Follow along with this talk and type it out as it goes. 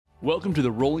Welcome to the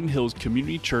Rolling Hills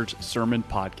Community Church Sermon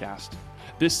Podcast.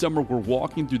 This summer, we're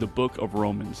walking through the book of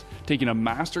Romans, taking a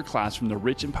masterclass from the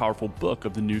rich and powerful book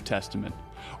of the New Testament.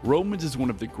 Romans is one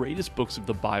of the greatest books of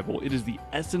the Bible. It is the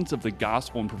essence of the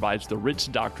gospel and provides the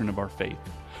rich doctrine of our faith.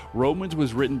 Romans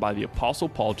was written by the Apostle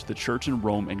Paul to the church in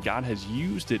Rome, and God has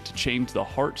used it to change the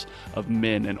hearts of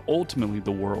men and ultimately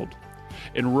the world.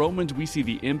 In Romans, we see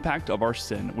the impact of our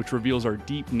sin, which reveals our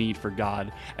deep need for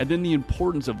God, and then the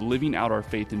importance of living out our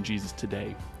faith in Jesus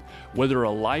today. Whether a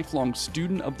lifelong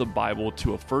student of the Bible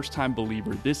to a first-time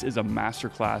believer, this is a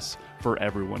masterclass for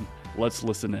everyone. Let's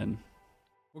listen in.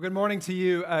 Well, good morning to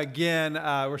you again.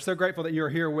 We're so grateful that you're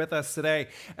here with us today.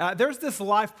 There's this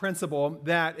life principle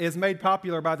that is made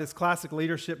popular by this classic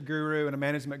leadership guru and a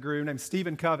management guru named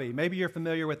Stephen Covey. Maybe you're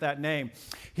familiar with that name.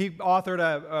 He authored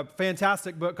a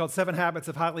fantastic book called 7 Habits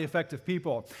of Highly Effective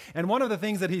People. And one of the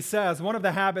things that he says, one of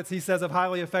the habits he says of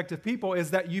highly effective people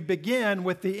is that you begin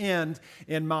with the end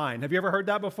in mind. Have you ever heard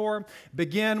that before?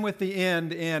 Begin with the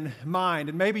end in mind.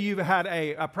 And maybe you've had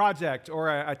a project or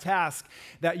a task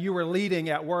that you were leading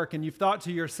at work, and you've thought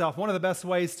to yourself, one of the best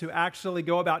ways to actually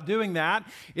go about doing that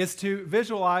is to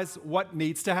visualize what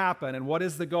needs to happen and what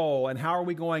is the goal and how are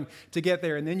we going to get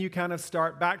there. And then you kind of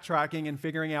start backtracking and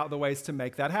figuring out the ways to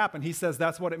make that happen. He says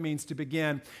that's what it means to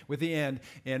begin with the end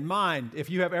in mind.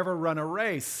 If you have ever run a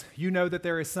race, you know that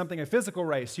there is something, a physical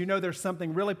race, you know there's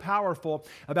something really powerful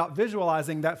about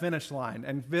visualizing that finish line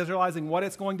and visualizing what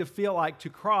it's going to feel like to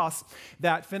cross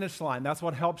that finish line. That's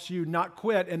what helps you not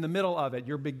quit in the middle of it.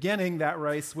 You're beginning that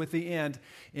race with the end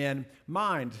in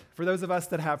mind. For those of us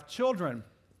that have children,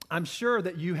 I'm sure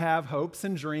that you have hopes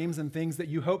and dreams and things that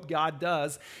you hope God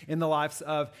does in the lives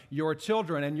of your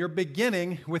children. And you're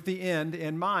beginning with the end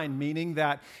in mind, meaning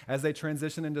that as they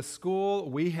transition into school,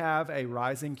 we have a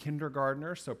rising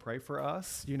kindergartner, so pray for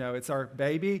us. You know, it's our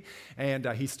baby, and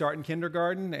he's starting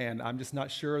kindergarten, and I'm just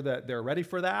not sure that they're ready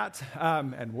for that.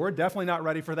 And we're definitely not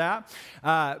ready for that.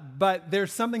 But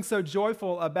there's something so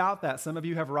joyful about that. Some of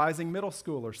you have rising middle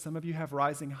schoolers. Some of you have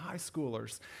rising high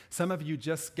schoolers. Some of you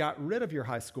just got rid of your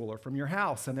high school from your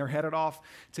house and they're headed off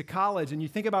to college, and you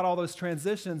think about all those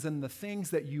transitions and the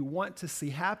things that you want to see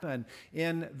happen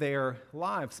in their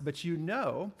lives, but you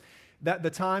know that the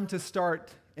time to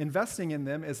start investing in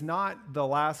them is not the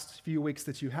last few weeks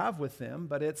that you have with them,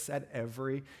 but it's at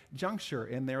every juncture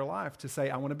in their life to say,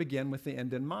 I want to begin with the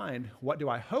end in mind. What do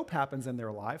I hope happens in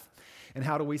their life? And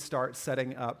how do we start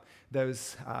setting up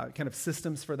those kind of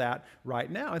systems for that right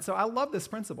now? And so I love this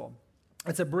principle.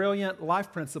 It's a brilliant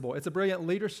life principle. It's a brilliant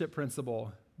leadership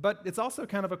principle. But it's also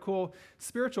kind of a cool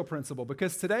spiritual principle,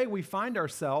 because today we find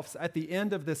ourselves at the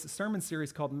end of this sermon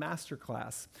series called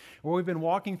Masterclass, where we've been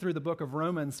walking through the book of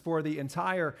Romans for the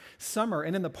entire summer.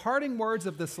 And in the parting words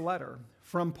of this letter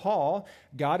from Paul,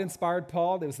 God inspired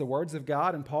Paul. It was the words of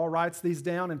God, and Paul writes these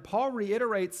down. And Paul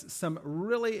reiterates some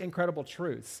really incredible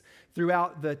truths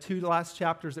throughout the 2 last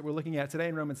chapters that we're looking at today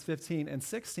in Romans 15 and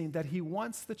 16 that he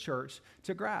wants the church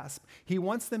to grasp. He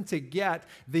wants them to get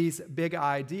these big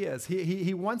ideas.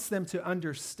 He wants them to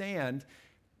understand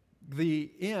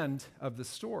the end of the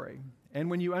story. And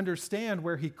when you understand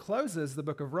where he closes the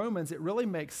book of Romans, it really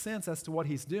makes sense as to what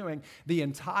he's doing the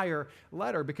entire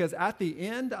letter. Because at the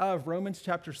end of Romans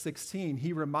chapter 16,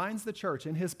 he reminds the church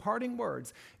in his parting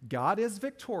words, God is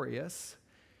victorious,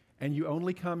 and you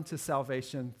only come to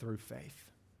salvation through faith.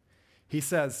 He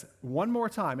says one more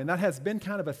time, and that has been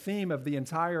kind of a theme of the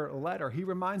entire letter. He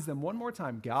reminds them one more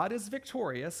time, God is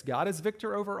victorious, God is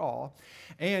victor over all,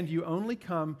 and you only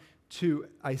come to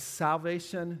a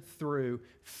salvation through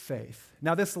faith.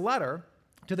 Now, this letter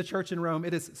to the church in Rome,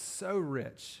 it is so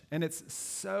rich and it's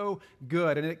so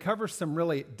good, and it covers some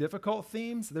really difficult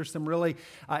themes. There's some really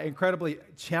incredibly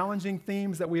challenging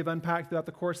themes that we have unpacked throughout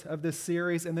the course of this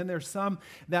series, and then there's some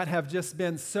that have just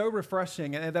been so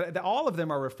refreshing, and that all of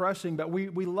them are refreshing, but we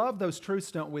love those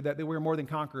truths, don't we, that we're more than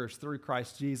conquerors through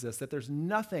Christ Jesus, that there's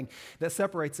nothing that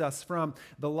separates us from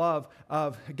the love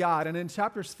of God. And in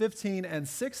chapters 15 and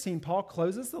 16, Paul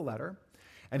closes the letter,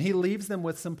 and he leaves them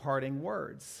with some parting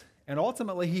words. And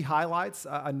ultimately, he highlights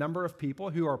a number of people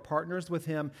who are partners with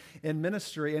him in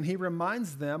ministry, and he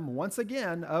reminds them once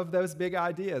again of those big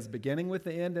ideas, beginning with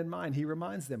the end in mind. He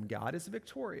reminds them, God is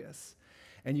victorious,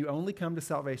 and you only come to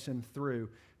salvation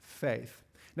through faith.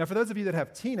 Now, for those of you that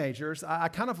have teenagers, I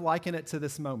kind of liken it to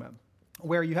this moment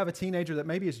where you have a teenager that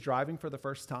maybe is driving for the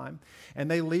first time,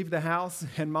 and they leave the house,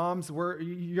 and moms,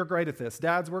 you're great at this.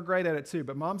 Dads, we're great at it too,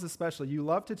 but moms especially, you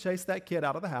love to chase that kid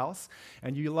out of the house,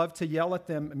 and you love to yell at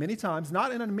them many times,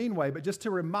 not in a mean way, but just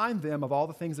to remind them of all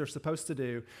the things they're supposed to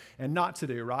do and not to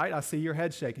do, right? I see your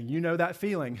head shaking. You know that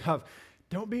feeling of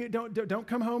Don't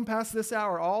come home past this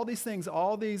hour. All these things,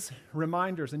 all these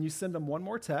reminders, and you send them one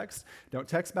more text. Don't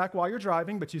text back while you're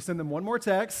driving, but you send them one more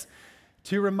text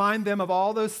to remind them of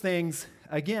all those things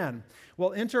again.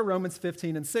 Well, enter Romans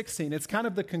 15 and 16. It's kind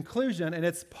of the conclusion, and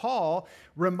it's Paul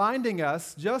reminding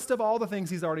us just of all the things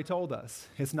he's already told us.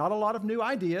 It's not a lot of new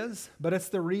ideas, but it's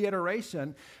the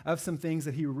reiteration of some things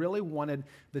that he really wanted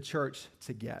the church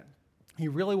to get. He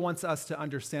really wants us to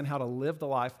understand how to live the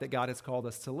life that God has called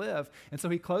us to live. And so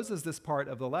he closes this part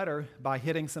of the letter by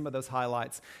hitting some of those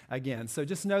highlights again. So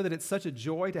just know that it's such a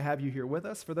joy to have you here with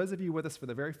us. For those of you with us for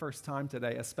the very first time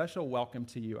today, a special welcome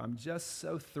to you. I'm just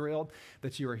so thrilled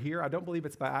that you are here. I don't believe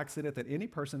it's by accident that any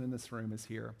person in this room is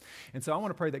here. And so I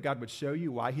want to pray that God would show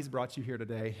you why he's brought you here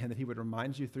today, and that he would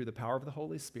remind you through the power of the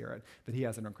Holy Spirit that he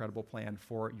has an incredible plan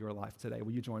for your life today.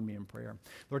 Will you join me in prayer?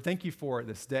 Lord, thank you for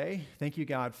this day. Thank you,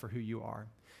 God, for who you are.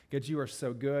 God, you are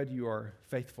so good. You are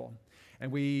faithful.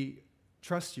 And we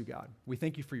trust you, God. We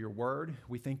thank you for your word.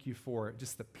 We thank you for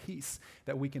just the peace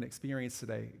that we can experience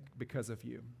today because of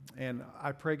you. And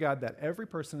I pray, God, that every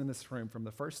person in this room, from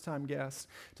the first-time guest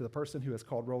to the person who has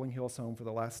called Rolling Hills home for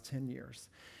the last 10 years,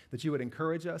 that you would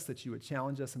encourage us, that you would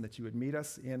challenge us, and that you would meet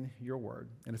us in your word.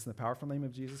 And it's in the powerful name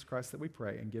of Jesus Christ that we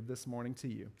pray and give this morning to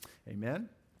you. Amen.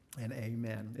 And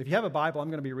amen. If you have a Bible, I'm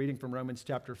going to be reading from Romans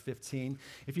chapter 15.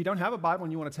 If you don't have a Bible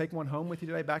and you want to take one home with you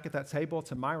today, back at that table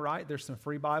to my right, there's some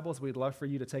free Bibles. We'd love for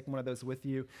you to take one of those with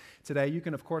you today. You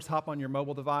can, of course, hop on your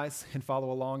mobile device and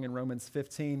follow along in Romans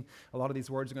 15. A lot of these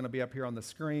words are going to be up here on the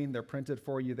screen. They're printed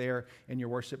for you there in your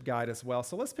worship guide as well.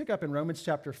 So let's pick up in Romans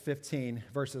chapter 15,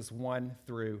 verses 1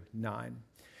 through 9.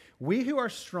 We who are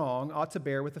strong ought to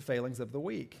bear with the failings of the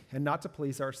weak, and not to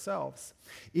please ourselves.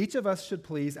 Each of us should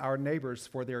please our neighbors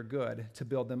for their good, to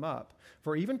build them up.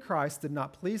 For even Christ did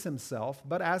not please himself,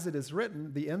 but as it is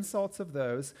written, the insults of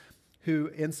those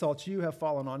who insult you have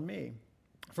fallen on me.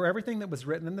 For everything that was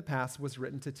written in the past was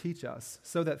written to teach us,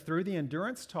 so that through the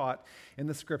endurance taught in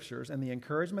the Scriptures and the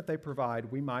encouragement they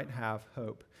provide, we might have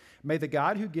hope. May the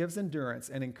God who gives endurance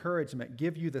and encouragement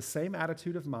give you the same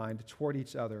attitude of mind toward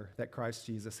each other that Christ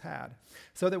Jesus had,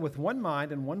 so that with one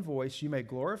mind and one voice you may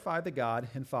glorify the God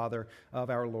and Father of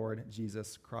our Lord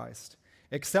Jesus Christ.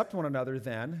 Accept one another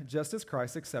then, just as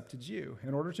Christ accepted you,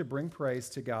 in order to bring praise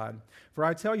to God. For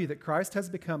I tell you that Christ has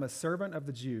become a servant of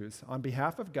the Jews on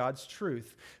behalf of God's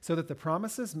truth, so that the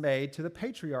promises made to the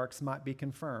patriarchs might be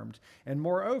confirmed, and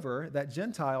moreover, that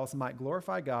Gentiles might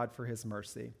glorify God for his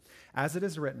mercy. As it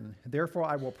is written, therefore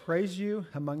I will praise you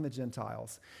among the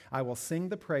Gentiles. I will sing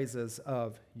the praises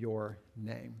of your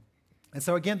name. And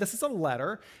so again, this is a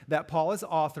letter that Paul is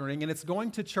authoring, and it's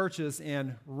going to churches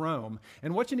in Rome.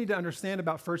 And what you need to understand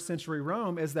about first century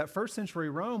Rome is that first century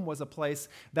Rome was a place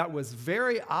that was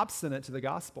very obstinate to the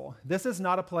gospel. This is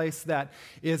not a place that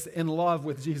is in love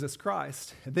with Jesus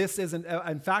Christ. This is,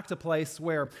 in fact, a place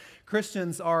where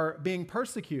Christians are being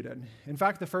persecuted. In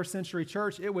fact, the first century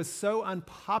church, it was so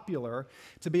unpopular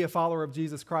to be a follower of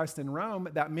Jesus Christ in Rome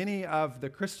that many of the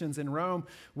Christians in Rome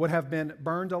would have been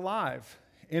burned alive.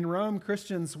 In Rome,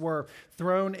 Christians were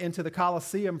thrown into the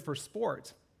Colosseum for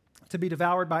sport, to be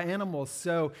devoured by animals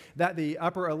so that the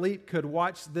upper elite could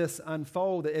watch this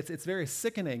unfold. It's very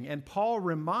sickening. And Paul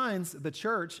reminds the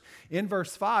church in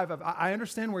verse 5 of, I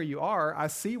understand where you are. I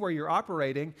see where you're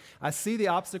operating. I see the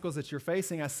obstacles that you're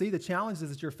facing. I see the challenges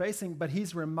that you're facing. But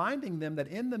he's reminding them that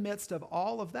in the midst of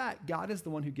all of that, God is the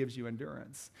one who gives you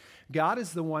endurance. God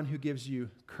is the one who gives you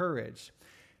courage.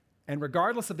 And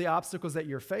regardless of the obstacles that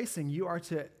you're facing, you are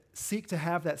to seek to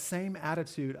have that same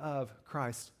attitude of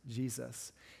Christ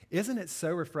Jesus. Isn't it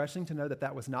so refreshing to know that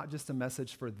that was not just a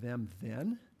message for them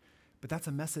then, but that's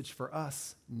a message for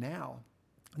us now?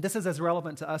 This is as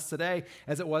relevant to us today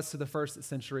as it was to the first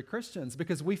century Christians,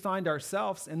 because we find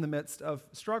ourselves in the midst of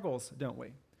struggles, don't we?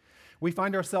 We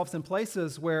find ourselves in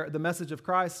places where the message of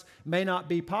Christ may not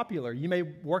be popular. You may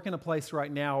work in a place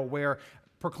right now where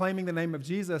proclaiming the name of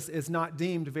Jesus is not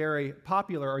deemed very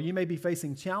popular, or you may be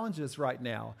facing challenges right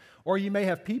now, or you may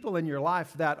have people in your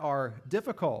life that are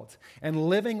difficult, and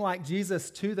living like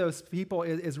Jesus to those people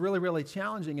is really, really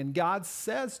challenging. And God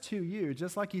says to you,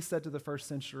 just like he said to the first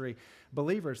century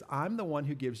believers, I'm the one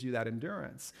who gives you that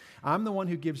endurance. I'm the one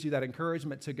who gives you that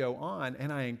encouragement to go on,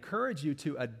 and I encourage you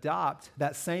to adopt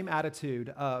that same attitude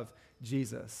of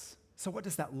Jesus. So what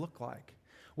does that look like?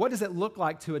 What does it look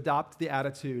like to adopt the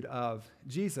attitude of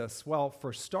Jesus? Well,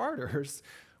 for starters,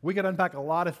 we could unpack a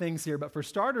lot of things here, but for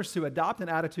starters, to adopt an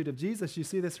attitude of Jesus, you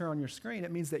see this here on your screen,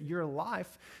 it means that your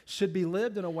life should be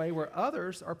lived in a way where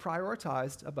others are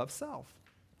prioritized above self.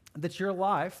 that your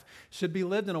life should be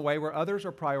lived in a way where others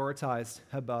are prioritized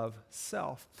above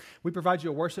self. We provide you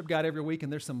a worship guide every week,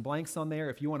 and there's some blanks on there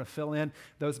if you want to fill in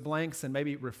those blanks and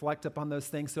maybe reflect upon those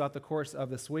things throughout the course of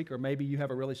this week, or maybe you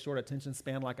have a really short attention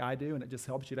span like I do, and it just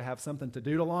helps you to have something to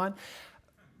doodle on.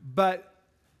 But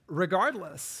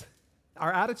regardless,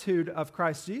 our attitude of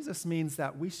Christ Jesus means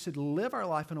that we should live our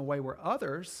life in a way where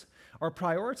others are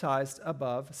prioritized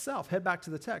above self. Head back to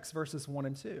the text, verses 1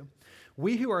 and 2.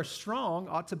 We who are strong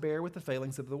ought to bear with the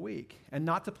failings of the weak and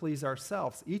not to please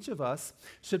ourselves. Each of us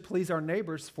should please our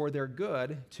neighbors for their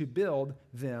good, to build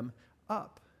them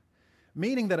up.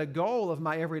 Meaning that a goal of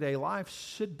my everyday life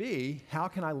should be, how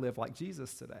can I live like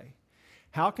Jesus today?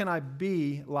 How can I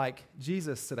be like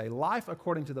Jesus today? Life,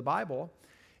 according to the Bible,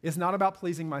 is not about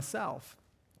pleasing myself,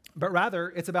 but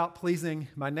rather it's about pleasing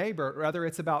my neighbor. Rather,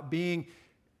 it's about being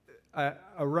an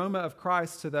aroma of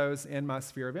Christ to those in my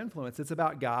sphere of influence. It's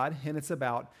about God, and it's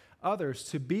about others,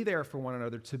 to be there for one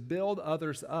another, to build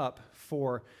others up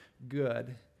for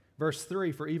good. Verse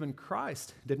 3, for even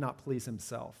Christ did not please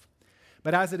himself.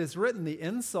 But as it is written, the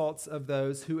insults of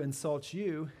those who insult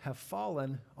you have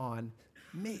fallen on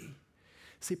me.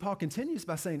 See, Paul continues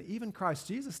by saying, even Christ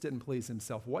Jesus didn't please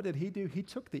himself. What did he do? He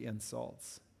took the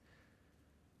insults.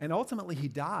 And ultimately, he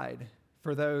died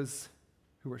for those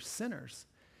who were sinners.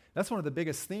 That's one of the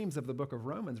biggest themes of the book of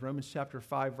Romans, Romans chapter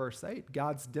 5, verse 8.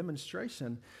 God's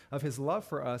demonstration of his love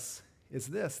for us is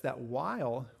this, that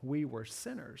while we were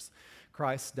sinners,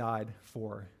 Christ died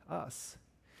for us.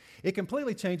 It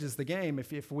completely changes the game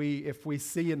if we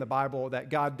see in the Bible that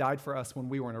God died for us when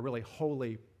we were in a really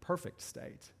holy, perfect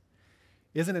state.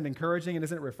 Isn't it encouraging and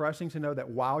isn't it refreshing to know that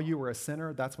while you were a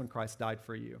sinner, that's when Christ died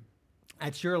for you?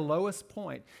 At your lowest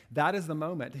point, that is the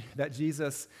moment that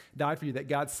Jesus died for you, that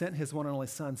God sent his one and only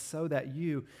Son so that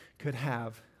you could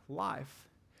have life.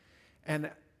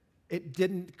 And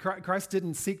Christ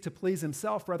didn't seek to please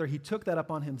himself, rather he took that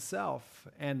upon himself.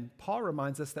 And Paul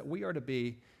reminds us that we are to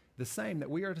be the same,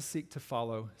 that we are to seek to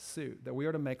follow suit, that we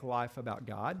are to make life about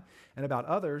God and about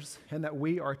others, and that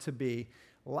we are to be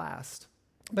last.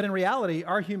 But in reality,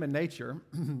 our human nature,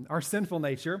 our sinful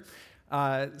nature,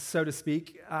 so to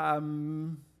speak,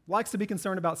 likes to be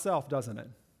concerned about self, doesn't it?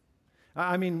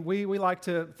 I mean, we like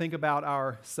to think about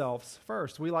ourselves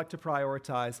first. We like to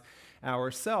prioritize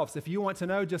ourselves. If you want to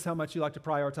know just how much you like to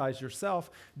prioritize yourself,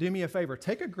 do me a favor.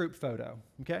 Take a group photo,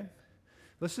 okay?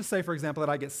 Let's just say, for example, that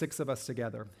I get 6 of us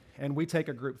together, and we take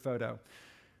a group photo.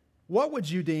 What would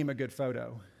you deem a good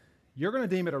photo? You're going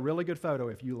to deem it a really good photo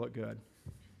if you look good.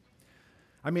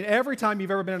 I mean, every time you've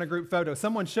ever been in a group photo,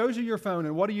 someone shows you your phone,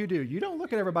 and what do? You don't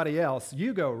look at everybody else.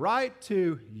 You go right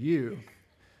to you.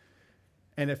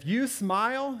 And if you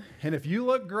smile, and if you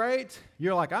look great,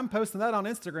 you're like, I'm posting that on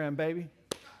Instagram, baby.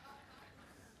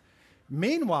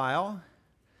 Meanwhile,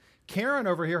 Karen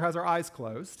over here has her eyes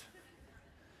closed.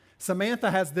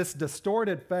 Samantha has this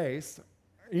distorted face.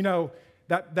 You know,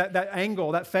 that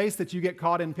angle, that face that you get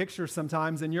caught in pictures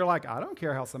sometimes, and you're like, I don't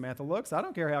care how Samantha looks. I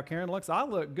don't care how Karen looks. I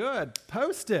look good.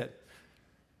 Post it.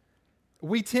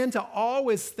 We tend to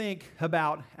always think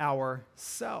about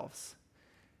ourselves.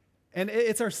 And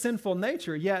it's our sinful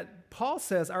nature. Yet Paul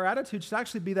says our attitude should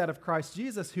actually be that of Christ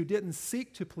Jesus, who didn't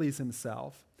seek to please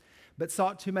himself, but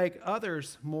sought to make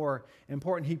others more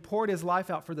important. He poured his life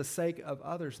out for the sake of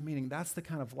others, meaning that's the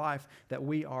kind of life that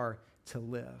we are to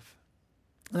live.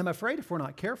 And I'm afraid if we're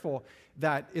not careful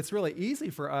that it's really easy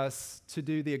for us to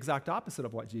do the exact opposite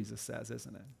of what Jesus says,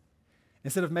 isn't it?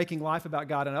 Instead of making life about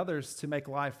God and others, to make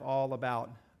life all about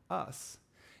us.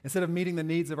 Instead of meeting the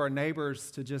needs of our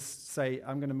neighbors, to just say,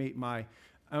 I'm going to meet my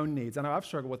own needs. I know I've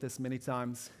struggled with this many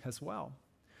times as well,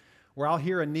 where I'll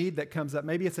hear a need that comes up.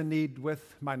 Maybe it's a need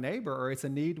with my neighbor, or it's a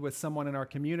need with someone in our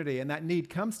community, and that need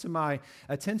comes to my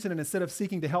attention, and instead of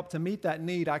seeking to help to meet that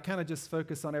need, I kind of just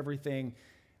focus on everything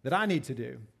that I need to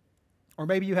do. Or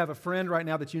maybe you have a friend right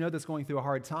now that you know that's going through a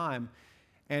hard time,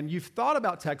 and you've thought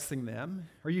about texting them,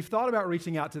 or you've thought about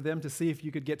reaching out to them to see if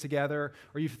you could get together,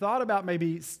 or you've thought about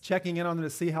maybe checking in on them to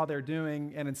see how they're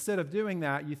doing, and instead of doing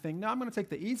that, you think, no, I'm going to take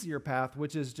the easier path,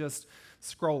 which is just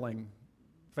scrolling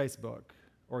Facebook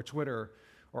or Twitter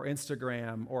or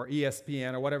Instagram or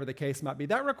ESPN or whatever the case might be.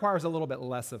 That requires a little bit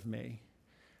less of me,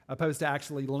 opposed to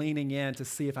actually leaning in to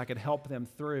see if I could help them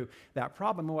through that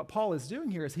problem. And what Paul is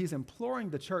doing here is he's imploring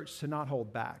the church to not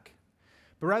hold back,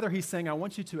 but rather he's saying, I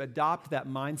want you to adopt that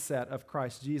mindset of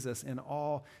Christ Jesus in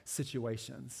all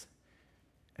situations.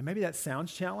 And maybe that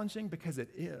sounds challenging because it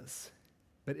is,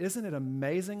 but isn't it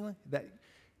amazing that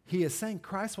he is saying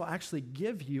Christ will actually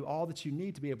give you all that you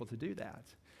need to be able to do that?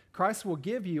 Christ will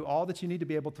give you all that you need to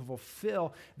be able to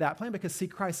fulfill that plan because, see,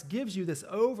 Christ gives you this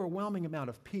overwhelming amount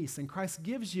of peace, and Christ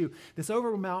gives you this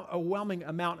overwhelming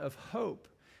amount of hope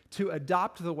to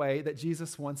adopt the way that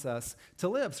Jesus wants us to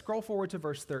live. Scroll forward to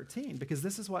verse 13, because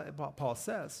this is what Paul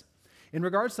says. In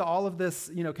regards to all of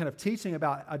this, kind of teaching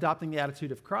about adopting the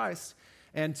attitude of Christ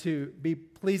and to be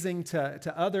pleasing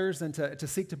to others and to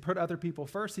seek to put other people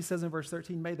first, he says in verse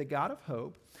 13, may the God of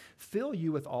hope fill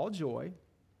you with all joy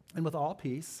and with all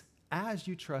peace as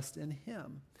you trust in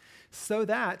him, so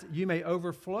that you may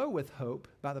overflow with hope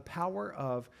by the power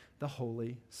of the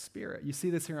Holy Spirit. You see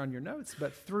this here on your notes,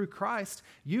 but through Christ,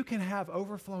 you can have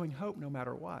overflowing hope no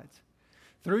matter what.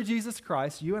 Through Jesus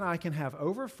Christ, you and I can have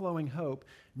overflowing hope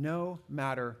no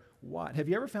matter what. Have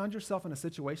you ever found yourself in a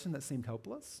situation that seemed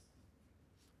hopeless?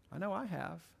 I know I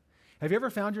have. Have you ever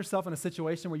found yourself in a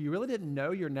situation where you really didn't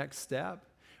know your next step?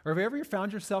 Or have you ever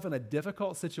found yourself in a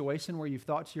difficult situation where you've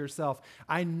thought to yourself,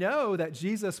 I know that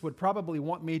Jesus would probably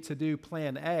want me to do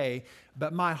plan A,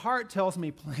 but my heart tells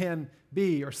me plan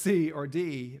B or C or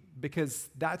D because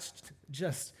that's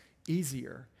just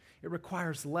easier. It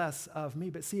requires less of me.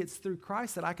 But see, it's through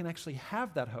Christ that I can actually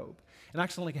have that hope and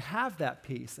actually have that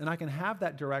peace and I can have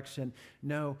that direction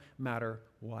no matter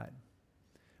what.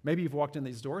 Maybe you've walked in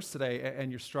these doors today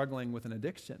and you're struggling with an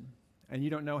addiction and you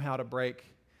don't know how to break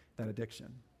that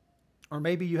addiction. Or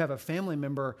maybe you have a family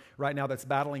member right now that's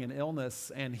battling an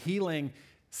illness and healing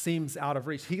seems out of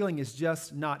reach. Healing is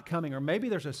just not coming. Or maybe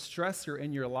there's a stressor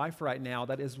in your life right now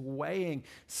that is weighing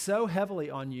so heavily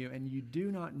on you and you do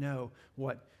not know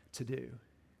what to do.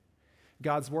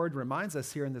 God's word reminds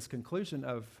us here in this conclusion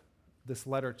of this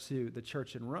letter to the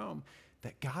church in Rome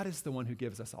that God is the one who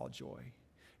gives us all joy.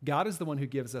 God is the one who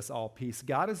gives us all peace.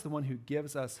 God is the one who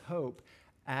gives us hope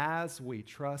as we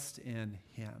trust in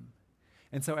him.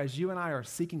 And so as you and I are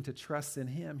seeking to trust in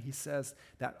him, he says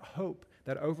that hope,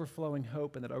 that overflowing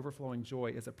hope and that overflowing joy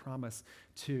is a promise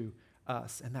to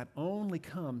us. And that only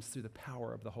comes through the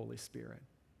power of the Holy Spirit.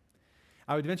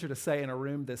 I would venture to say in a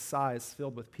room this size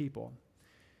filled with people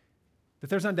that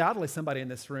there's undoubtedly somebody in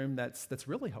this room that's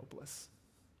really hopeless.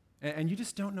 And you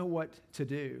just don't know what to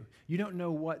do. You don't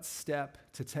know what step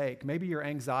to take. Maybe your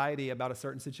anxiety about a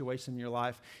certain situation in your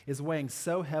life is weighing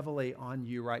so heavily on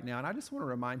you right now. And I just want to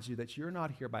remind you that you're not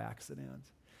here by accident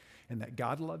and that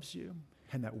God loves you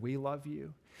and that we love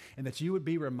you and that you would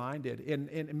be reminded,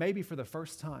 and maybe for the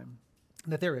first time,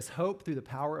 that there is hope through the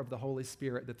power of the Holy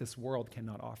Spirit that this world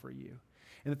cannot offer you.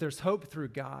 And that there's hope through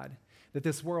God that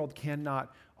this world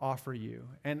cannot offer you.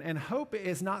 And hope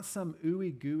is not some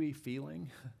ooey gooey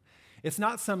feeling. It's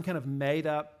not some kind of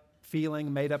made-up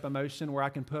feeling, made-up emotion where I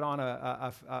can put on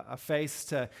a face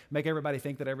to make everybody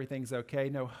think that everything's okay.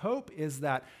 No, hope is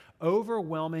that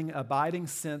overwhelming, abiding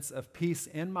sense of peace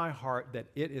in my heart that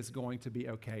it is going to be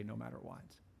okay no matter what.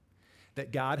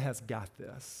 That God has got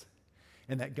this,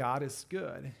 and that God is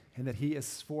good, and that he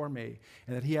is for me,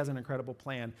 and that he has an incredible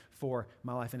plan for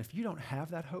my life. And if you don't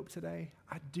have that hope today,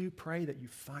 I do pray that you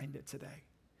find it today.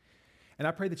 And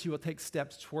I pray that you will take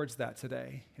steps towards that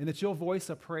today and that you'll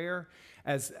voice a prayer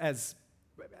as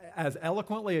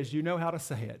eloquently as you know how to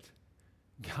say it.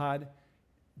 God,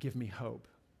 give me hope.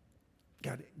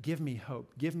 God, give me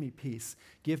hope. Give me peace.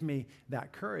 Give me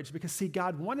that courage. Because see,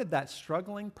 God wanted that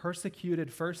struggling,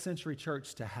 persecuted first century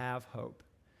church to have hope,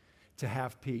 to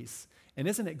have peace. And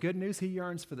isn't it good news? He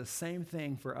yearns for the same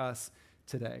thing for us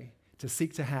today, to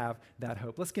seek to have that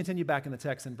hope. Let's continue back in the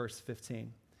text in verse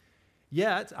 15.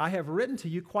 Yet I have written to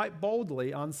you quite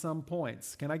boldly on some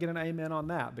points. Can I get an amen on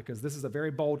that? Because this is a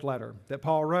very bold letter that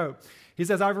Paul wrote. He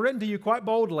says, I've written to you quite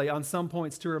boldly on some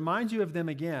points to remind you of them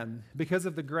again because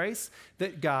of the grace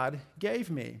that God gave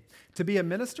me to be a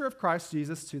minister of Christ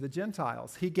Jesus to the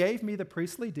Gentiles. He gave me the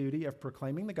priestly duty of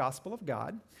proclaiming the gospel of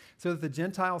God so that the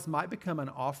Gentiles might become an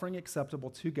offering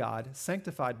acceptable to God,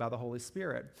 sanctified by the Holy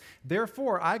Spirit.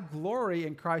 Therefore, I glory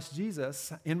in Christ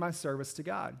Jesus in my service to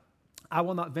God. I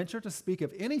will not venture to speak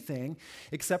of anything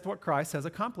except what Christ has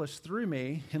accomplished through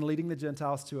me in leading the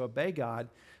Gentiles to obey God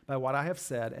by what I have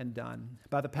said and done,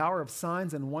 by the power of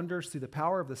signs and wonders through the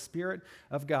power of the Spirit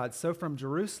of God. So from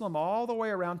Jerusalem all the way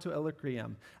around to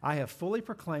Illyricum, I have fully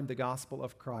proclaimed the gospel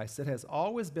of Christ. It has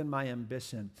always been my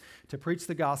ambition to preach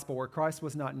the gospel where Christ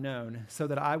was not known, so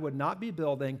that I would not be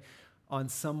building on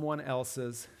someone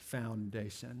else's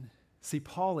foundation. See,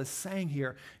 Paul is saying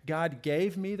here, God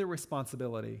gave me the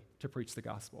responsibility to preach the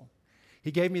gospel. He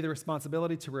gave me the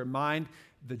responsibility to remind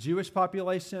the Jewish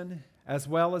population as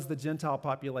well as the Gentile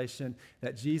population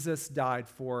that Jesus died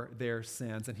for their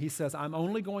sins. And he says, I'm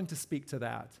only going to speak to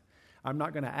that. I'm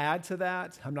not going to add to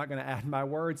that. I'm not going to add my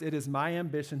words. It is my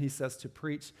ambition, he says, to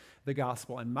preach the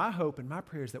gospel. And my hope and my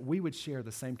prayer is that we would share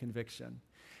the same conviction,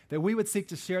 that we would seek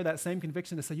to share that same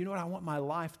conviction to say, you know what, I want my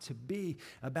life to be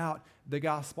about the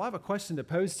gospel. I have a question to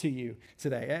pose to you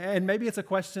today. And maybe it's a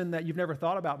question that you've never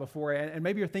thought about before, and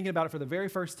maybe you're thinking about it for the very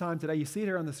first time today. You see it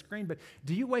here on the screen, but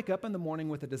do you wake up in the morning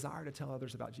with a desire to tell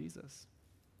others about Jesus?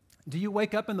 Do you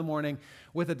wake up in the morning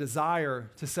with a desire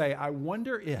to say, I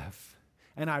wonder if,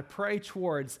 and I pray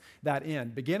towards that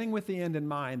end, beginning with the end in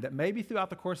mind, that maybe throughout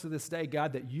the course of this day,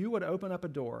 God, that you would open up a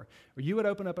door, or you would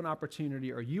open up an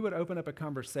opportunity, or you would open up a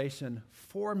conversation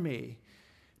for me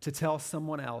to tell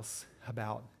someone else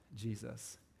about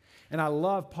Jesus. And I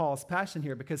love Paul's passion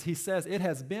here because he says, it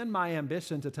has been my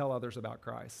ambition to tell others about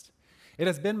Christ. It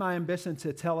has been my ambition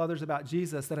to tell others about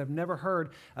Jesus that have never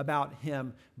heard about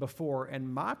him before.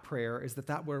 And my prayer is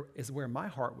that is where my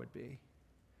heart would be.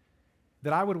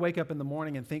 That I would wake up in the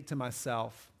morning and think to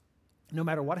myself, no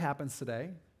matter what happens today,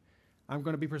 I'm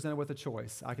going to be presented with a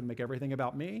choice. I can make everything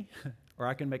about me, or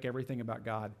I can make everything about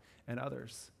God and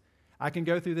others. I can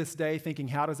go through this day thinking,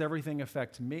 how does everything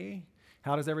affect me?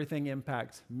 How does everything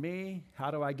impact me?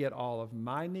 How do I get all of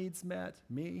my needs met?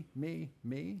 Me.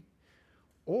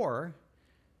 Or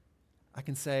I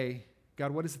can say,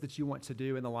 God, what is it that you want to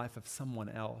do in the life of someone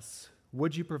else?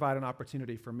 Would you provide an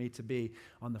opportunity for me to be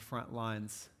on the front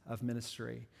lines of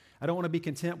ministry? I don't want to be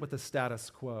content with the status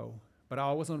quo, but I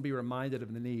always want to be reminded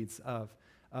of the needs of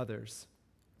others.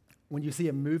 When you see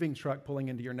a moving truck pulling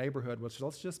into your neighborhood, which,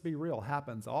 let's just be real,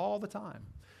 happens all the time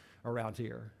around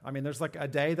here. I mean, there's like a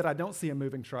day that I don't see a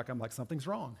moving truck. I'm like, something's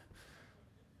wrong.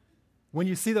 When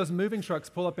you see those moving trucks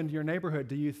pull up into your neighborhood,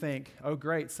 do you think, oh,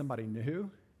 great, somebody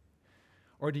new?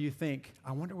 Or do you think,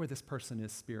 I wonder where this person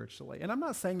is spiritually? And I'm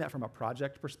not saying that from a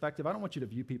project perspective. I don't want you to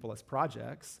view people as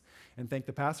projects and think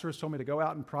the pastor has told me to go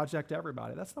out and project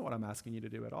everybody. That's not what I'm asking you to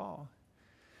do at all.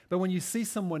 But when you see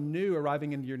someone new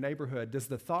arriving into your neighborhood, does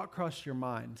the thought cross your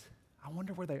mind, I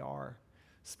wonder where they are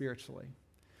spiritually?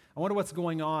 I wonder what's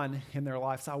going on in their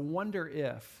lives. I wonder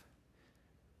if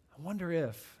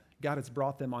God has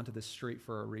brought them onto this street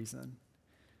for a reason.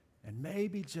 And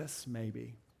maybe, just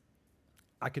maybe,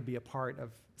 I could be a part of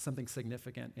something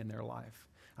significant in their life.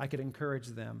 I could encourage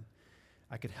them.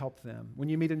 I could help them. When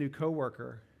you meet a new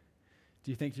coworker,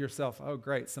 do you think to yourself, oh,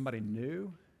 great, somebody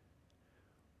new?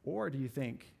 Or do you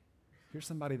think, here's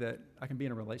somebody that I can be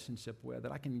in a relationship with,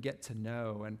 that I can get to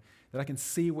know, and that I can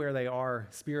see where they are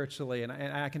spiritually, and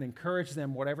I can encourage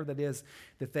them, whatever that is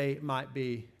that they might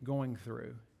be going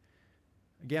through.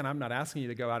 Again, I'm not asking you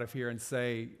to go out of here and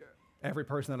say, every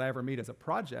person that I ever meet is a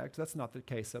project. That's not the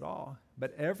case at all.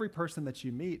 But every person that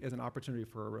you meet is an opportunity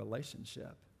for a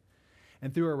relationship.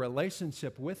 And through a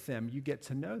relationship with them, you get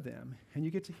to know them, and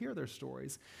you get to hear their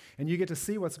stories, and you get to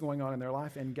see what's going on in their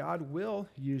life, and God will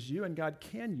use you, and God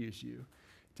can use you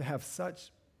to have such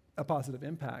a positive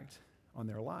impact on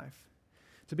their life.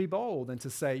 To be bold and to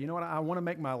say, you know what, I want to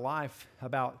make my life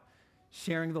about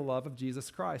sharing the love of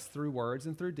Jesus Christ through words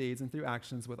and through deeds and through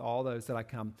actions with all those that I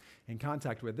come in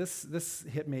contact with. This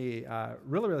hit me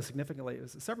really, really significantly. It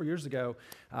was several years ago.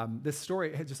 This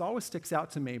story, it just always sticks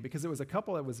out to me because it was a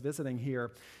couple that was visiting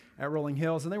here at Rolling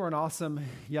Hills, and they were an awesome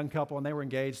young couple, and they were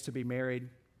engaged to be married.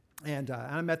 And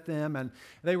I met them, and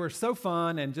they were so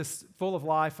fun and just full of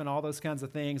life and all those kinds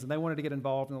of things, and they wanted to get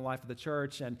involved in the life of the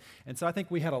church. And so I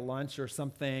think we had a lunch or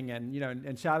something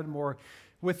and chatted more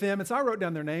with them. And so I wrote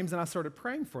down their names, and I started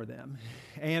praying for them.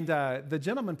 And the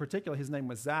gentleman in particular, his name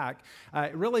was Zach,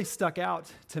 it really stuck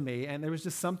out to me. And there was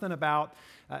just something about,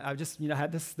 I just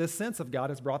had this sense of God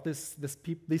has brought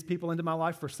these people into my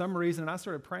life for some reason. And I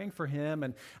started praying for him,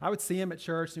 and I would see him at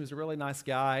church, and he was a really nice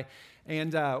guy.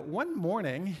 And one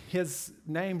morning, his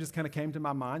name just kind of came to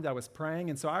my mind. I was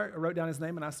praying, and so I wrote down his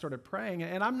name, and I started praying.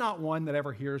 And I'm not one that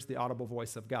ever hears the audible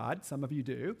voice of God. Some of you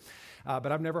do.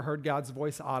 But I've never heard God's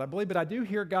voice audibly. But I do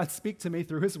hear God speak to me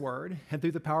through his word and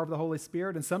through the power of the Holy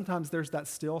Spirit. And sometimes there's that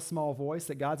still small voice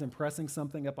that God's impressing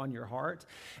something up on your heart.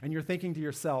 And you're thinking to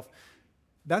yourself,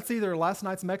 that's either last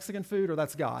night's Mexican food or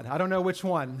that's God. I don't know which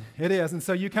one it is. And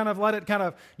so you kind of let it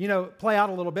play out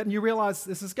a little bit, and you realize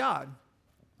this is God.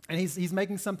 And he's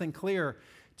making something clear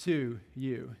to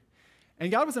you.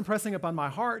 And God was impressing upon my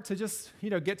heart to just,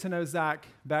 get to know Zach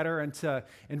better and to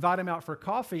invite him out for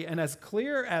coffee. And as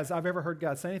clear as I've ever heard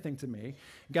God say anything to me,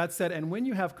 God said, and when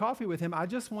you have coffee with him, I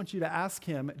just want you to ask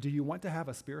him, do you want to have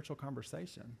a spiritual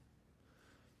conversation?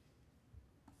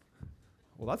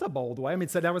 Well, that's a bold way.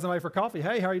 Sit down with somebody for coffee.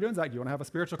 Hey, how are you doing, Zach? Do you want to have a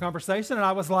spiritual conversation? And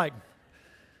I was like,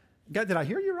 God, did I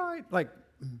hear you right?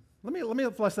 Let me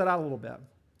flesh that out a little bit.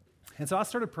 And so I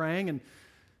started praying and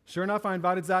sure enough, I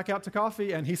invited Zach out to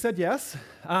coffee, and he said yes.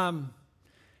 And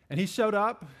he showed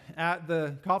up at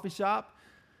the coffee shop,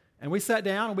 and we sat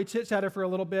down, and we chit-chatted for a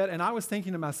little bit, and I was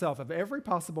thinking to myself of every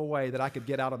possible way that I could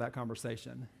get out of that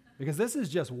conversation, because this is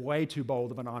just way too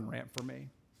bold of an on-ramp for me.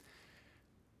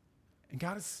 And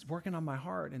God is working on my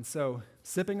heart, and so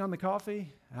sipping on the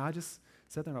coffee, I just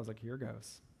sat there, and I was like, here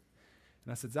goes.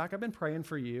 And I said, Zach, I've been praying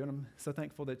for you, and I'm so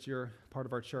thankful that you're part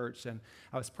of our church. And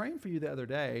I was praying for you the other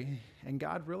day, and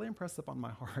God really impressed upon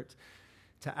my heart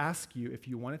to ask you if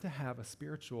you wanted to have a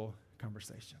spiritual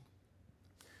conversation.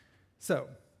 So,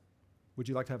 would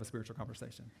you like to have a spiritual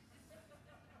conversation?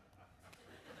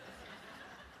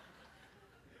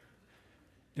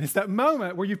 And it's that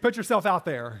moment where you put yourself out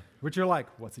there, which you're like,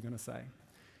 what's he going to say?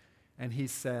 And he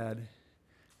said,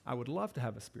 I would love to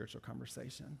have a spiritual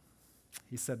conversation.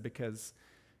 He said, because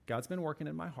God's been working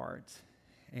in my heart,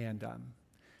 and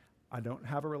I don't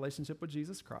have a relationship with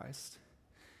Jesus Christ,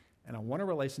 and I want a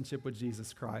relationship with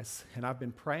Jesus Christ, and I've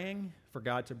been praying for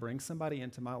God to bring somebody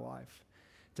into my life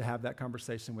to have that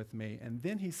conversation with me. And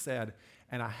then he said,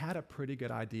 and I had a pretty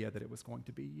good idea that it was going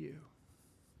to be you.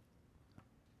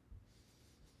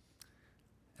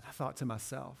 And I thought to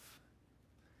myself,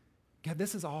 God,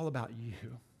 this is all about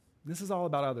you. This is all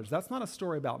about others. That's not a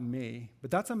story about me, but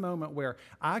that's a moment where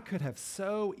I could have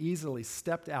so easily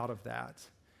stepped out of that,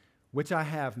 which I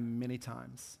have many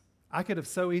times. I could have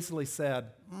so easily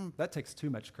said, that takes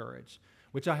too much courage,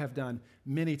 which I have done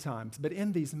many times. But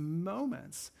in these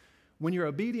moments, when you're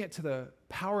obedient to the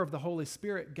power of the Holy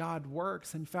Spirit, God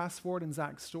works. And fast forward in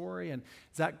Zach's story, and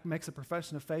Zach makes a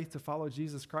profession of faith to follow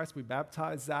Jesus Christ. We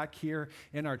baptized Zach here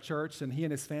in our church, and he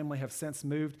and his family have since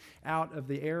moved out of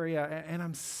the area. And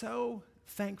I'm so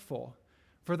thankful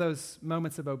for those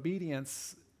moments of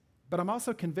obedience, but I'm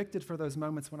also convicted for those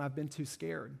moments when I've been too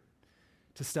scared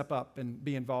to step up and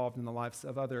be involved in the lives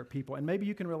of other people. And maybe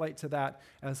you can relate to that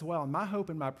as well. And my hope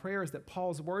and my prayer is that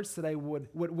Paul's words today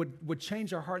would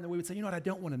change our heart, and that we would say, you know what, I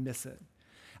don't want to miss it.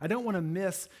 I don't want to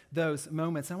miss those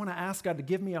moments. I want to ask God to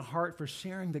give me a heart for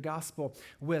sharing the gospel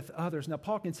with others. Now,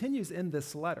 Paul continues in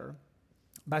this letter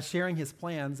by sharing his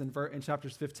plans in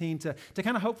chapters 15 to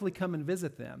kind of hopefully come and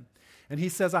visit them. And he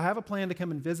says, I have a plan to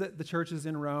come and visit the churches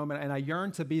in Rome, and I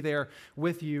yearn to be there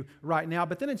with you right now.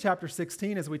 But then in chapter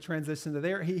 16, as we transition to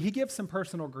there, he gives some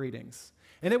personal greetings.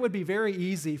 And it would be very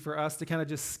easy for us to kind of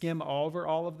just skim over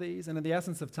all of these. And in the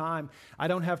essence of time, I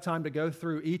don't have time to go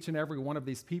through each and every one of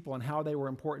these people and how they were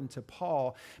important to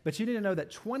Paul. But you need to know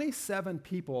that 27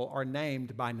 people are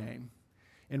named by name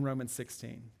in Romans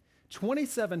 16.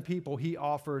 27 people he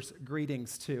offers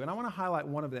greetings to. And I want to highlight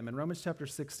one of them in Romans chapter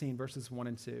 16, verses 1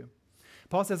 and 2.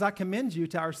 Paul says, I commend you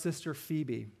to our sister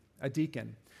Phoebe, a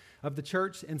deacon of the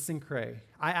church in Cenchreae.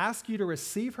 I ask you to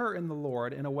receive her in the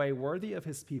Lord in a way worthy of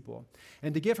his people,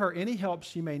 and to give her any help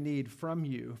she may need from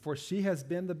you, for she has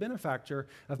been the benefactor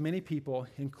of many people,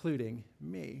 including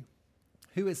me.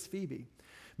 Who is Phoebe?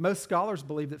 Most scholars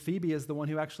believe that Phoebe is the one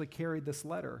who actually carried this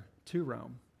letter to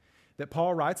Rome. That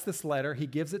Paul writes this letter, he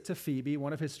gives it to Phoebe,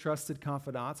 one of his trusted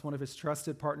confidants, one of his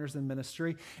trusted partners in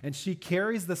ministry, and she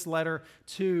carries this letter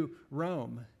to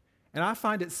Rome. And I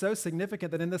find it so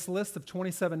significant that in this list of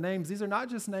 27 names, these are not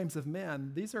just names of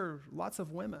men, these are lots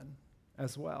of women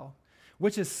as well,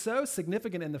 which is so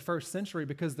significant in the first century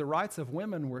because the rights of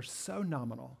women were so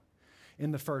nominal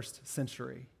in the first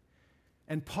century.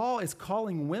 And Paul is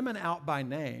calling women out by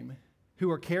name who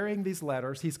are carrying these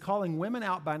letters. He's calling women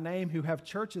out by name who have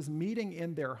churches meeting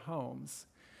in their homes.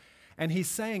 And he's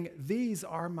saying, these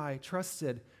are my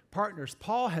trusted partners.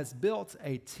 Paul has built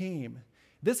a team.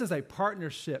 This is a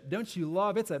partnership. Don't you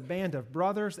love? It's a band of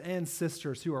brothers and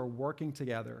sisters who are working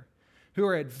together, who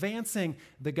are advancing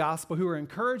the gospel, who are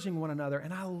encouraging one another.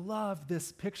 And I love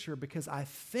this picture because I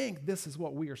think this is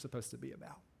what we are supposed to be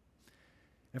about.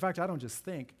 In fact, I don't just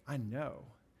think, I know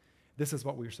this is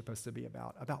what we're supposed to be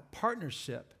about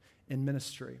partnership in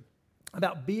ministry,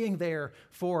 about being there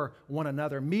for one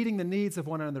another, meeting the needs of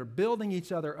one another, building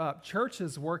each other up,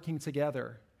 churches working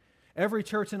together. Every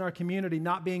church in our community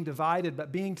not being divided,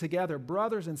 but being together,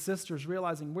 brothers and sisters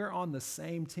realizing we're on the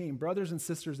same team, brothers and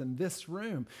sisters in this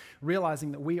room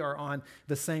realizing that we are on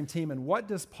the same team. And what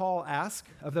does Paul ask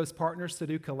of those partners to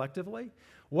do collectively?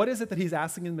 What is it that he's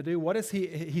asking them to do? What is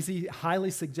he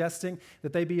highly suggesting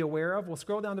that they be aware of? Well,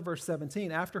 scroll down to verse 17.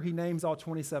 After he names all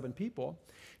 27 people,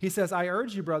 he says, I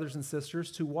urge you, brothers and sisters,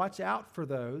 to watch out for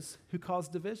those who cause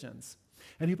divisions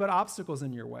and who put obstacles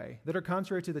in your way that are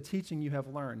contrary to the teaching you have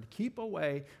learned. Keep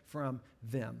away from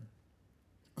them.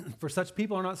 For such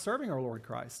people are not serving our Lord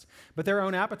Christ, but their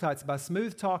own appetites. By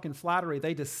smooth talk and flattery,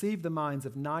 they deceive the minds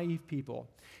of naive people.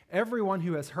 Everyone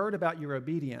who has heard about your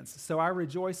obedience, so I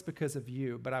rejoice because of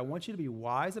you, but I want you to be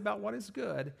wise about what is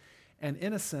good and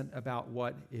innocent about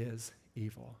what is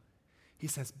evil. He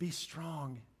says, be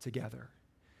strong together.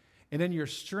 And in your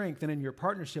strength and in your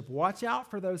partnership, watch out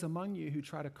for those among you who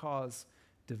try to cause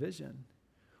division.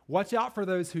 Watch out for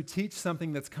those who teach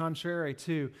something that's contrary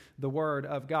to the word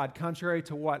of God, contrary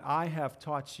to what I have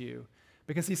taught you.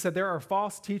 Because he said there are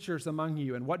false teachers among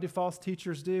you. And what do false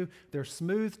teachers do? They're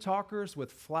smooth talkers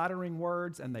with flattering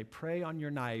words, and they prey on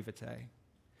your naivete.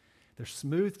 They're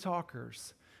smooth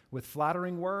talkers with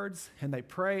flattering words, and they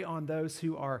prey on those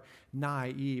who are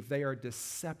naive. They are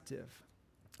deceptive.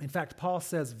 In fact, Paul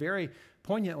says very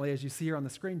poignantly, as you see here on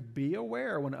the screen, be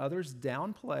aware when others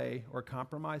downplay or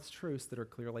compromise truths that are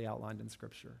clearly outlined in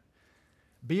Scripture.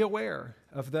 Be aware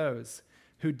of those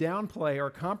who downplay or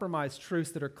compromise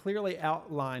truths that are clearly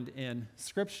outlined in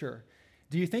Scripture.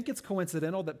 Do you think it's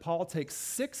coincidental that Paul takes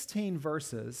 16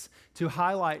 verses to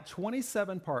highlight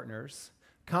 27 partners,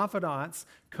 confidants,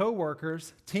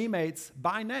 co-workers, teammates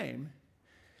by name,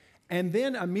 and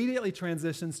then immediately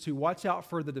transitions to watch out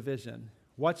for the division?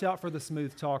 Watch out for the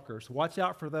smooth talkers. Watch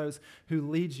out for those who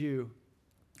lead you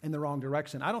in the wrong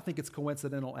direction. I don't think it's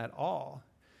coincidental at all,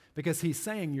 because he's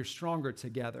saying you're stronger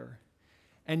together.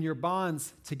 And your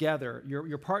bonds together,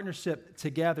 your partnership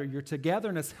together, your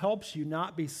togetherness helps you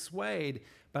not be swayed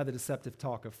by the deceptive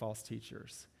talk of false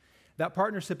teachers. That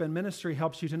partnership in ministry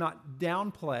helps you to not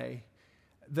downplay,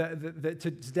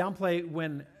 to downplay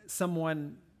when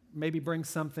someone maybe brings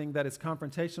something that is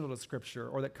confrontational to Scripture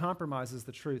or that compromises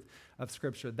the truth of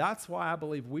Scripture. That's why I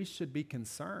believe we should be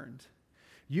concerned.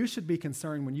 You should be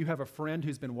concerned when you have a friend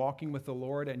who's been walking with the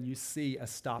Lord and you see a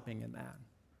stopping in that.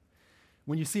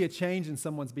 When you see a change in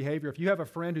someone's behavior, if you have a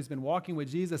friend who's been walking with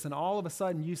Jesus and all of a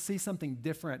sudden you see something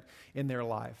different in their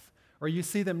life, or you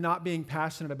see them not being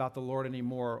passionate about the Lord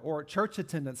anymore, or church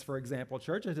attendance, for example.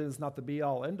 Church attendance is not the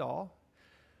be-all, end-all.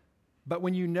 But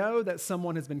when you know that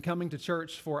someone has been coming to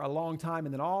church for a long time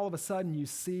and then all of a sudden you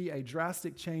see a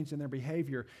drastic change in their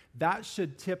behavior, that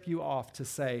should tip you off to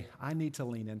say, I need to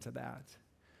lean into that.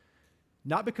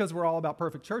 Not because we're all about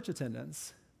perfect church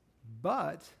attendance,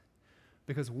 but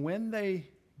because when they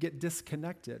get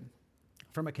disconnected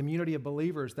from a community of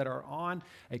believers that are on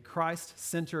a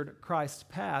Christ-centered Christ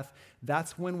path,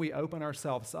 that's when we open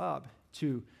ourselves up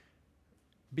to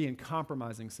be in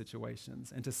compromising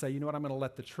situations and to say, you know what, I'm going to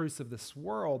let the truths of this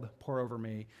world pour over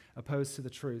me opposed to the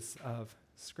truths of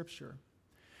Scripture.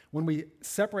 When we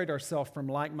separate ourselves from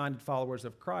like-minded followers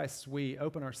of Christ, we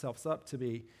open ourselves up to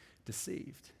be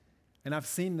deceived. And I've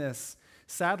seen this,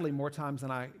 sadly, more times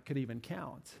than I could even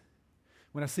count.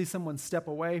 When I see someone step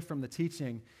away from the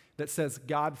teaching that says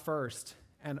God first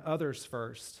and others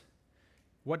first,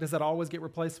 what does that always get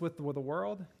replaced with the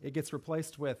world? It gets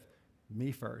replaced with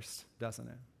me first, doesn't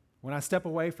it? When I step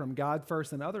away from God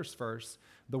first and others first,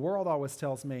 the world always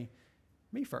tells me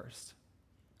first.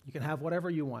 You can have whatever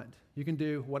you want. You can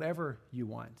do whatever you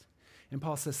want. And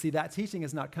Paul says, see, that teaching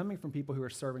is not coming from people who are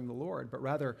serving the Lord, but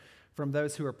rather from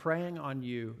those who are preying on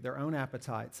you, their own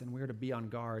appetites, and we're to be on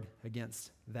guard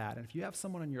against that. And if you have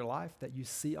someone in your life that you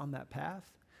see on that path,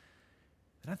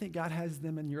 then I think God has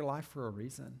them in your life for a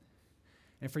reason.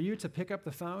 And for you to pick up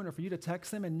the phone or for you to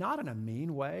text them, and not in a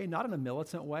mean way, not in a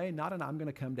militant way, not in I'm going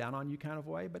to come down on you kind of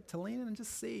way, but to lean in and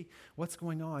just see what's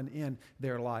going on in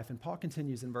their life. And Paul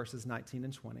continues in verses 19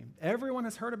 and 20. Everyone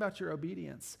has heard about your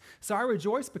obedience, so I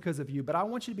rejoice because of you, but I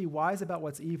want you to be wise about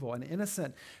what's evil and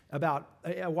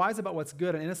wise about what's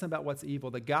good and innocent about what's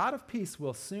evil. The God of peace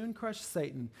will soon crush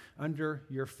Satan under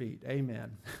your feet.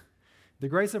 Amen. The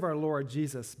grace of our Lord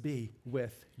Jesus be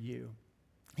with you.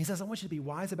 He says, I want you to be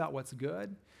wise about what's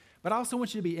good, but I also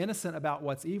want you to be innocent about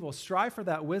what's evil. Strive for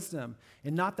that wisdom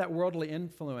and not that worldly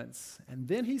influence. And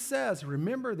then he says,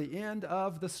 remember the end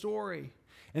of the story.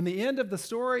 And the end of the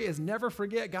story is never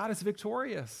forget God is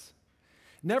victorious.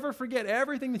 Never forget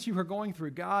everything that you are going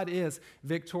through. God is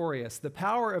victorious. The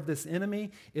power of this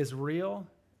enemy is real.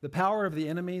 The power of the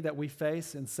enemy that we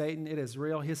face in Satan, it is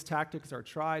real. His tactics are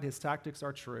tried. His tactics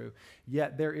are true.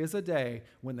 Yet there is a day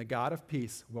when the God of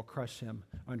peace will crush him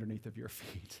underneath of your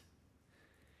feet.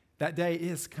 That day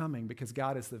is coming because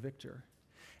God is the victor.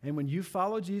 And when you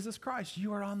follow Jesus Christ,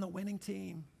 you are on the winning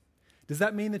team. Does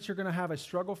that mean that you're going to have a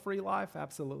struggle-free life?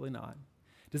 Absolutely not.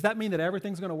 Does that mean that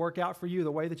everything's going to work out for you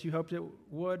the way that you hoped it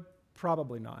would?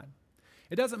 Probably not.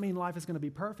 It doesn't mean life is going to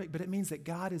be perfect, but it means that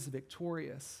God is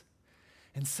victorious.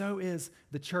 And so is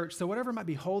the church. So whatever might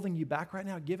be holding you back right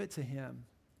now, give it to him.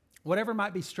 Whatever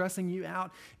might be stressing you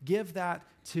out, give that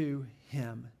to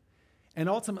him. And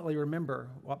ultimately, remember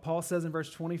what Paul says in verse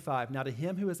 25. Now to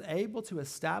him who is able to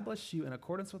establish you in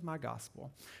accordance with my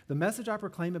gospel, the message I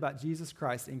proclaim about Jesus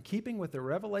Christ, in keeping with the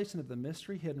revelation of the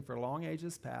mystery hidden for long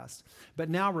ages past, but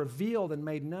now revealed and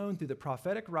made known through the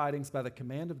prophetic writings by the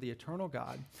command of the eternal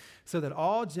God, so that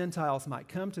all Gentiles might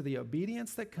come to the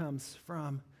obedience that comes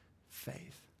from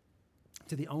faith.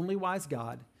 To the only wise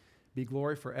God be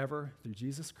glory forever through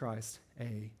Jesus Christ.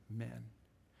 Amen.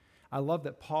 I love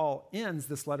that Paul ends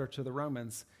this letter to the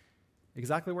Romans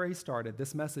exactly where he started.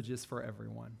 This message is for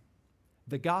everyone.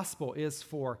 The gospel is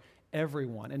for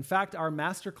everyone. In fact, our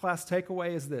Masterclass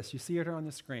takeaway is this. You see it here on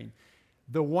the screen.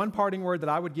 The one parting word that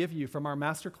I would give you from our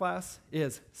Masterclass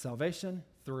is salvation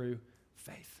through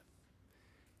faith.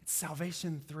 It's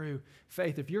salvation through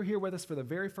faith. If you're here with us for the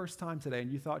very first time today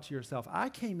and you thought to yourself, I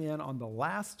came in on the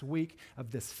last week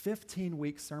of this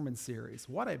 15-week sermon series.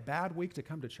 What a bad week to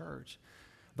come to church.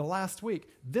 The last week.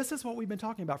 This is what we've been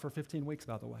talking about for 15 weeks,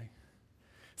 by the way.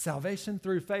 Salvation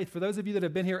through faith. For those of you that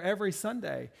have been here every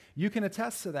Sunday, you can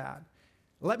attest to that.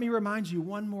 Let me remind you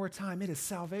one more time. It is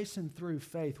salvation through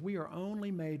faith. We are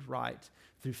only made right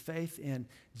through faith in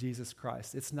Jesus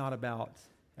Christ. It's not about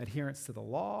adherence to the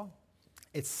law.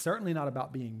 It's certainly not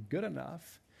about being good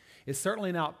enough. It's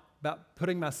certainly not about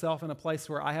putting myself in a place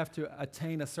where I have to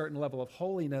attain a certain level of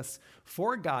holiness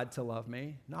for God to love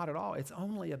me. Not at all. It's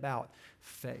only about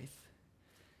faith.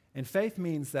 And faith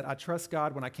means that I trust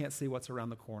God when I can't see what's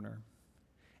around the corner.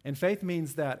 And faith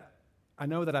means that I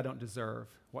know that I don't deserve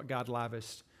what God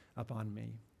lavished upon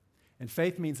me. And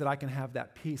faith means that I can have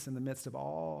that peace in the midst of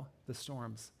all the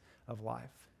storms of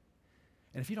life.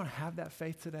 And if you don't have that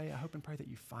faith today, I hope and pray that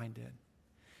you find it.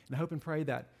 And I hope and pray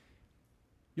that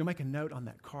you'll make a note on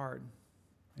that card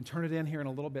and turn it in here in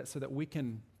a little bit so that we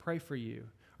can pray for you.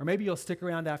 Or maybe you'll stick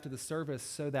around after the service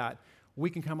so that we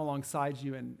can come alongside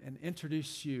you and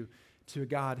introduce you to a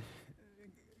God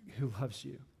who loves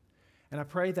you. And I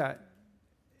pray that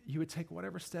you would take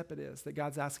whatever step it is that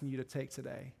God's asking you to take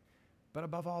today. But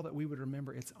above all, that we would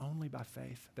remember it's only by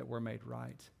faith that we're made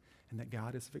right and that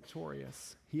God is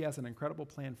victorious. He has an incredible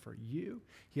plan for you.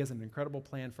 He has an incredible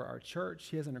plan for our church.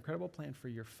 He has an incredible plan for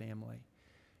your family.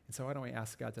 And so why don't we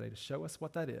ask God today to show us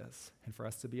what that is and for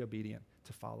us to be obedient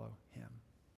to follow him.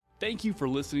 Thank you for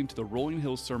listening to the Rolling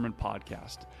Hills Sermon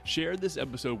Podcast. Share this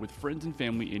episode with friends and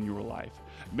family in your life.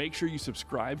 Make sure you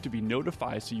subscribe to be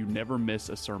notified so you never miss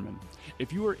a sermon.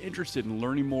 If you are interested in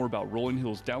learning more about Rolling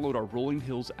Hills, download our Rolling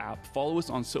Hills app, follow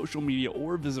us on social media,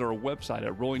 or visit our website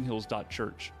at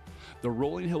rollinghills.church. The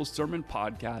Rolling Hills Sermon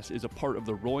Podcast is a part of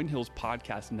the Rolling Hills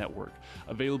Podcast Network,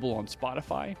 available on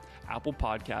Spotify, Apple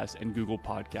Podcasts, and Google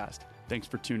Podcasts. Thanks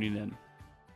for tuning in.